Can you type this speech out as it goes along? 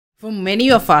For many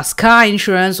of us, car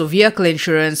insurance or vehicle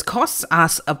insurance costs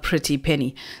us a pretty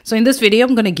penny. So in this video,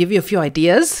 I'm going to give you a few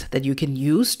ideas that you can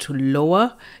use to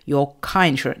lower your car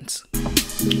insurance.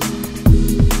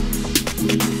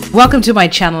 Welcome to my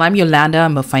channel. I'm Yolanda.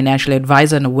 I'm a financial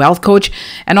advisor and a wealth coach.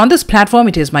 And on this platform,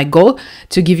 it is my goal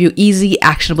to give you easy,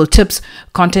 actionable tips,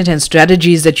 content, and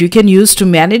strategies that you can use to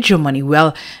manage your money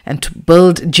well and to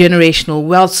build generational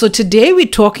wealth. So today we're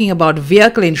talking about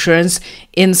vehicle insurance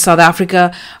in South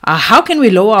Africa. How can we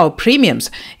lower our premiums?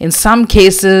 In some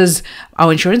cases,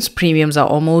 our insurance premiums are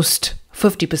almost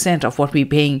 50% of what we're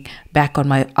paying back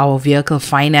on our vehicle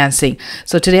financing.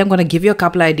 So today I'm going to give you a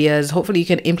couple ideas. Hopefully you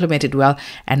can implement it well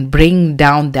and bring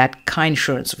down that car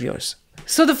insurance of yours.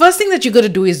 So the first thing that you got to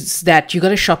do is that you got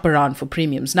to shop around for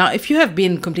premiums. Now, if you have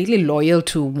been completely loyal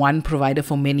to one provider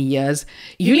for many years,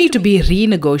 you need to be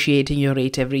renegotiating your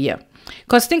rate every year.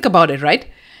 Because think about it, right?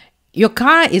 Your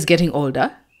car is getting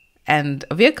older. And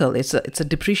a vehicle, it's a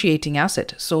depreciating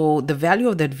asset. So the value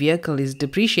of that vehicle is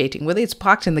depreciating. Whether it's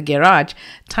parked in the garage,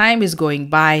 time is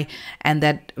going by and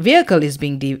that vehicle is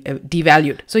being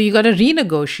devalued. So you got to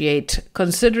renegotiate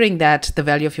considering that the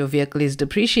value of your vehicle is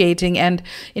depreciating. And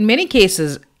in many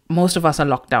cases, most of us are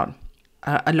locked down.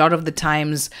 A lot of the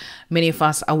times, many of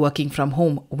us are working from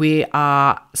home. We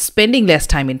are spending less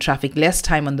time in traffic, less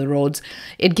time on the roads.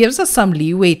 It gives us some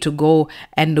leeway to go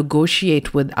and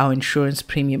negotiate with our insurance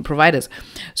premium providers.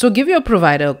 So give your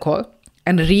provider a call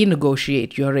and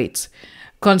renegotiate your rates.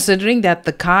 Considering that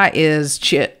the car is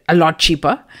a lot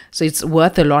cheaper, so it's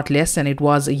worth a lot less than it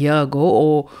was a year ago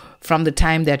or from the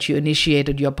time that you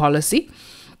initiated your policy.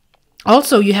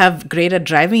 Also, you have greater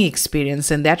driving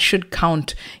experience and that should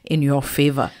count in your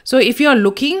favor. So if you're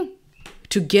looking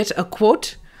to get a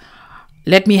quote,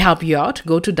 let me help you out.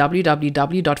 Go to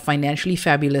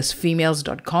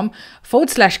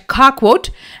www.financiallyfabulousfemales.com/car quote.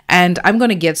 And I'm going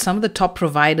to get some of the top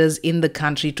providers in the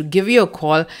country to give you a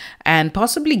call and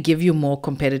possibly give you more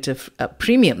competitive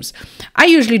premiums. I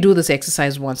usually do this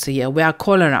exercise once a year where I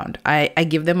call around. I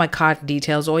give them my card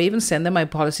details or even send them my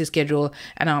policy schedule.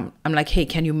 And I'm like, hey,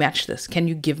 can you match this? Can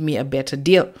you give me a better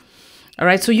deal? All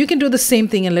right, so you can do the same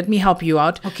thing and let me help you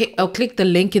out. Okay, I'll click the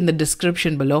link in the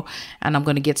description below and I'm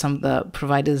going to get some of the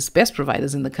best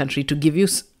providers in the country to give you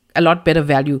a lot better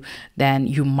value than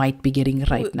you might be getting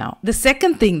right now. The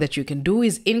second thing that you can do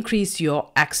is increase your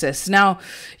access. Now,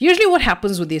 usually what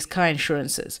happens with these car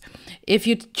insurances, if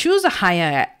you choose a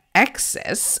higher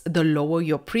access, the lower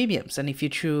your premiums. And if you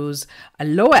choose a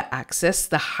lower access,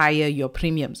 the higher your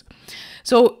premiums.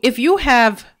 So if you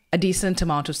have a decent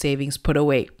amount of savings put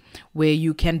away, where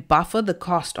you can buffer the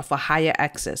cost of a higher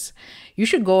access, you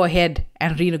should go ahead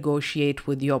and renegotiate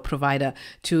with your provider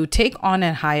to take on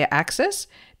a higher access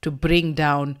to bring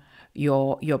down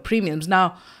your premiums.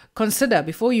 Now, consider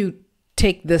before you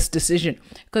take this decision,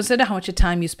 consider how much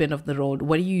time you spend off the road.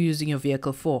 What are you using your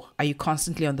vehicle for? Are you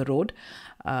constantly on the road?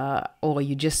 Or are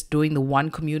you just doing the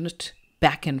one commute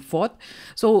back and forth?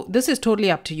 So this is totally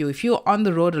up to you. If you're on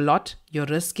the road a lot, your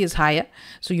risk is higher.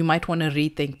 So you might want to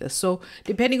rethink this. So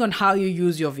depending on how you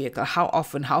use your vehicle, how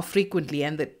often, how frequently,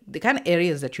 and the kind of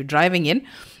areas that you're driving in,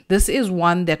 this is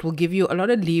one that will give you a lot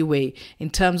of leeway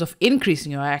in terms of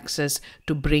increasing your access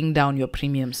to bring down your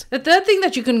premiums. The third thing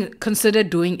that you can consider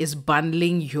doing is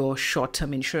bundling your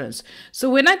short-term insurance. So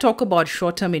when I talk about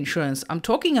short-term insurance, I'm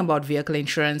talking about vehicle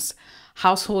insurance,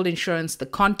 household insurance, the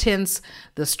contents,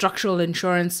 the structural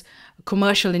insurance,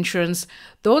 commercial insurance.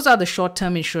 Those are the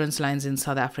short-term insurance lines in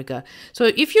South Africa. So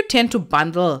if you tend to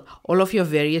bundle all of your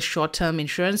various short-term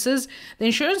insurances, the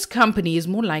insurance company is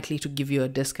more likely to give you a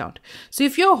discount. So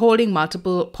if you're holding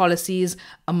multiple policies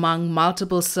among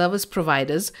multiple service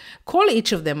providers, call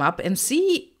each of them up and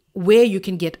see where you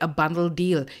can get a bundle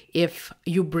deal if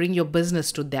you bring your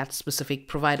business to that specific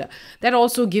provider. That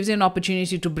also gives you an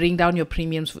opportunity to bring down your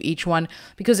premiums for each one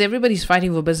because everybody's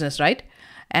fighting for business, right?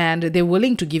 And they're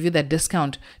willing to give you that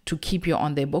discount to keep you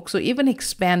on their book. So even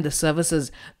expand the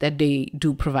services that they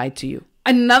do provide to you.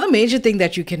 Another major thing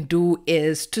that you can do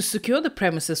is to secure the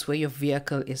premises where your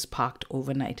vehicle is parked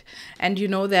overnight. And you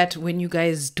know that when you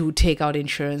guys do take out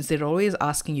insurance, they're always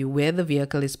asking you where the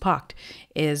vehicle is parked.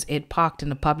 Is it parked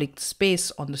in a public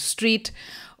space on the street?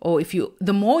 Or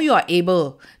the more you are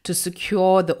able to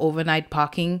secure the overnight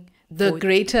parking, the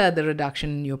greater the reduction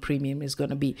in your premium is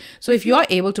going to be. So if you are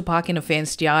able to park in a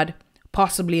fenced yard,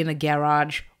 possibly in a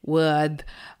garage with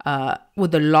a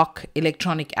lock,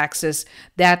 electronic access,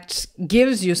 that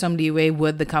gives you some leeway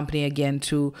with the company again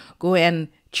to go and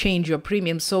change your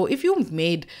premium. So if you've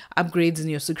made upgrades in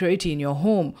your security in your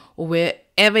home or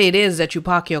wherever it is that you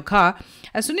park your car,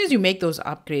 as soon as you make those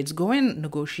upgrades, go and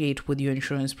negotiate with your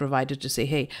insurance provider to say,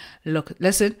 hey, look,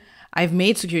 listen, I've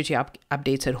made security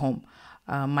updates at home.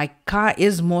 My car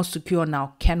is more secure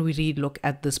now. Can we relook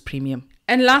at this premium?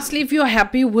 And lastly, if you're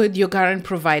happy with your current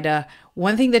provider,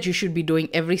 one thing that you should be doing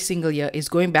every single year is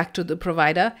going back to the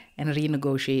provider and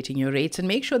renegotiating your rates and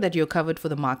make sure that you're covered for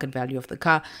the market value of the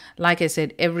car. Like I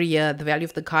said, every year the value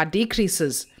of the car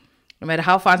decreases. No matter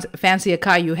how fancy a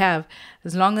car you have,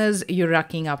 as long as you're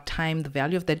racking up time, the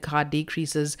value of that car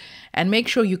decreases, and make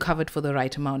sure you're covered for the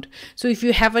right amount. So if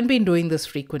you haven't been doing this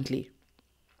frequently,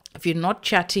 if you're not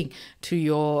chatting to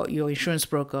your insurance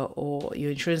broker or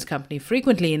your insurance company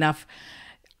frequently enough,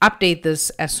 update this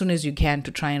as soon as you can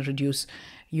to try and reduce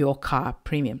your car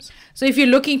premiums. So if you're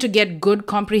looking to get good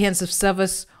comprehensive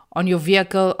service on your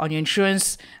vehicle, on your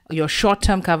insurance, your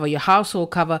short-term cover, your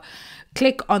household cover,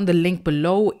 click on the link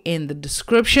below in the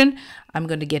description. I'm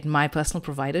going to get my personal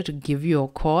provider to give you a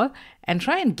call and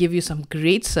try and give you some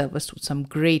great service with some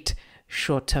great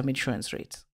short-term insurance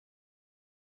rates.